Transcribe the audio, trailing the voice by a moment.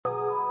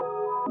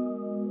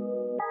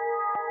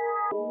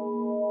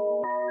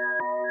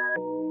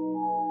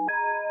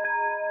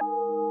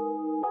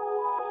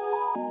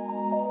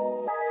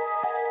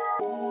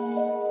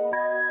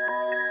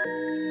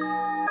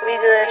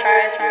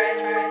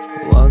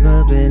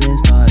up in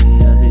this party,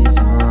 I see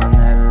someone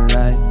that I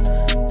like.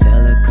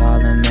 Tell her call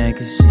her man,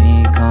 cause she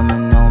ain't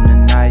coming home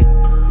tonight.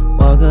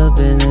 Walk up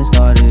in this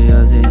party,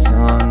 I see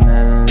someone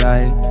that I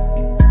like.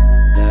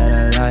 That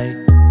I like.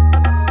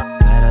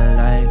 That I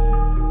like.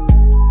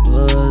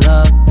 Pull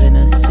up in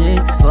a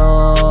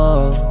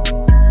 6'4".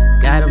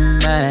 Got 'em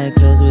mad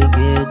cause we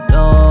get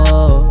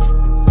low.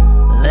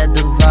 Let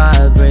the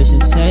vibration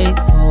take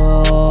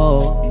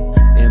hold.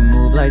 It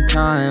move like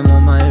time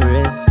on my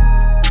wrist.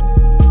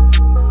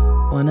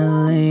 Wanna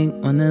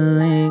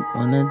link,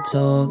 wanna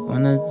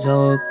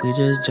talk, we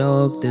just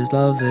joke, this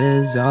love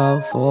is all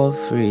for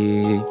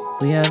free.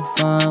 We have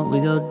fun, we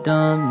go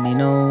dumb, need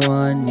no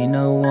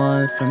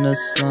one from the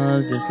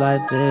slums, this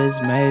life is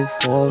made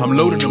for me. I'm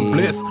loaded them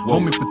bliss,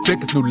 homie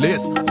protect us, new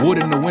list. Wood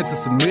in the winter,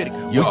 submit it.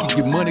 We can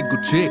get money, go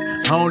check.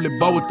 I only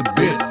bought with the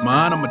best.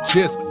 Mine on my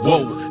chest,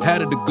 whoa.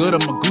 Had it the good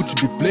on my Gucci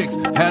deflex.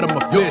 Had on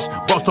my flesh,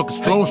 boss talking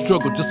strong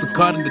struggle, just a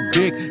card in the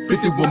deck.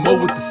 51 more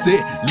with the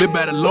set, live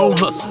by the long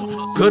hustle.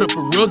 Cut up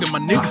a rug and my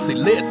niggas say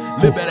less.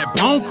 Live by that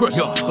bone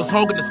crusher. Cause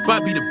hogging the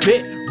spot be the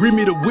vet. Read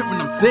me the whip when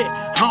I'm set.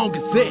 I don't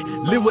get set.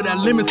 Live without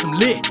limits, I'm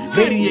lit.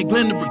 88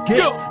 Glenn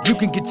Briquettes. You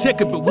can get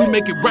checked, but we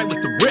make it right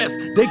with the rest.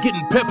 They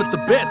getting peppered the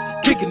best.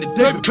 Kicking the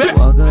David back.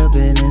 Walk up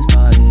in this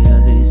party,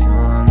 I see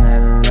someone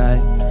that I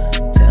like.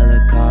 Tell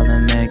her call her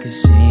man, cause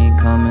she ain't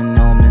coming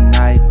home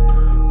tonight.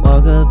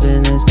 Walk up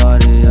in this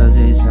party, I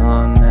see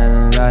someone that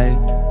I like.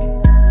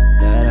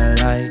 That I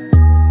like.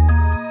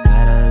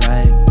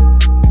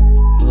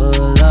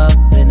 Pull up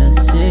in a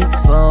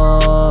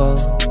 6'4".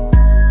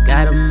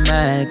 Got 'em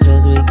mad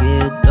cause we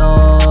get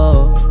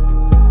low.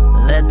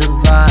 Let the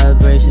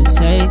vibration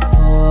take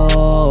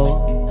hold.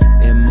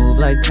 It move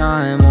like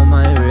time on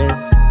my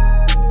wrist.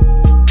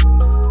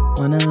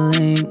 Wanna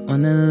link,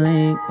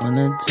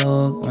 wanna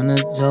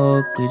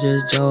talk, we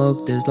just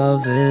joke, this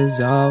love is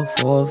all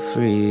for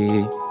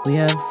free. We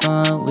have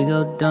fun, we go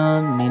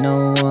dumb, need no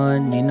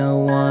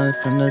one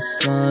from the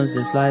slums,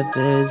 this life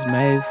is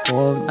made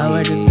for me. I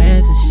wear the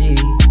pants for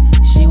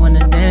she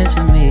wanna dance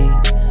with me,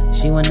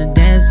 she wanna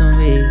dance with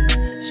me,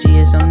 she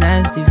is some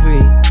nasty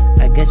freak,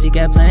 I guess she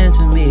got plans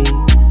for me,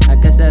 I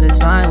guess that is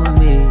fine with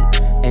me,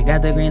 I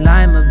got the green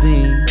lima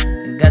bean,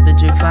 and got the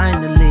drip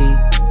finally.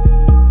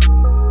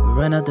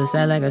 Run up the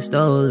side like I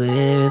stole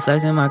it,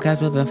 flexing my cash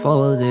flip and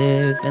fold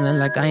it, feeling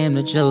like I am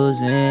the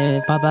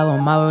chosen. Pop out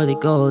on my worldly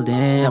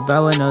golden. I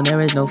brought with no,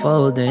 there is no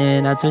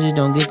folding. I told you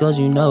don't get close,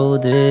 you know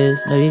this.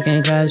 No, you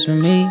can't crash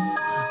with me,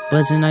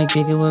 but tonight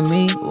kick it with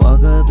me.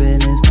 Walk up in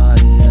this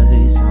party, I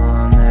see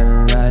someone that I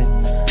like.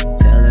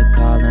 Tell her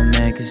call her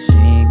man, cause she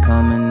ain't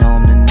coming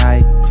home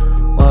tonight.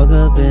 Walk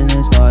up in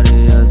this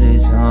party, I see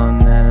someone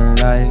that I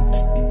like.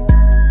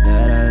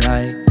 That I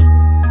like.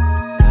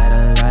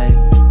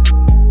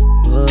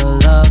 Pull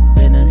up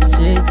in a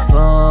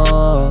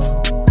 6'4".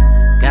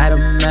 Got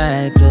 'em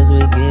mad cause we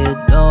get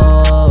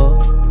low.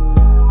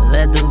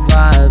 Let the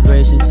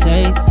vibration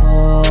take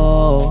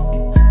hold.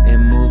 It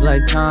move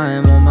like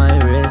time on my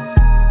wrist.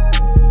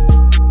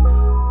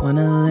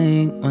 Wanna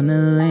link,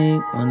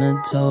 wanna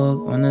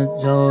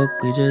talk,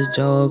 we just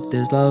joke,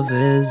 this love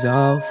is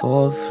all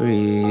for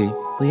free.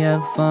 We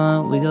have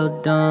fun, we go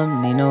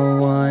dumb, need no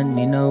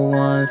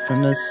one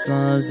from the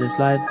slums, this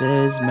life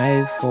is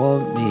made for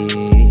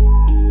me.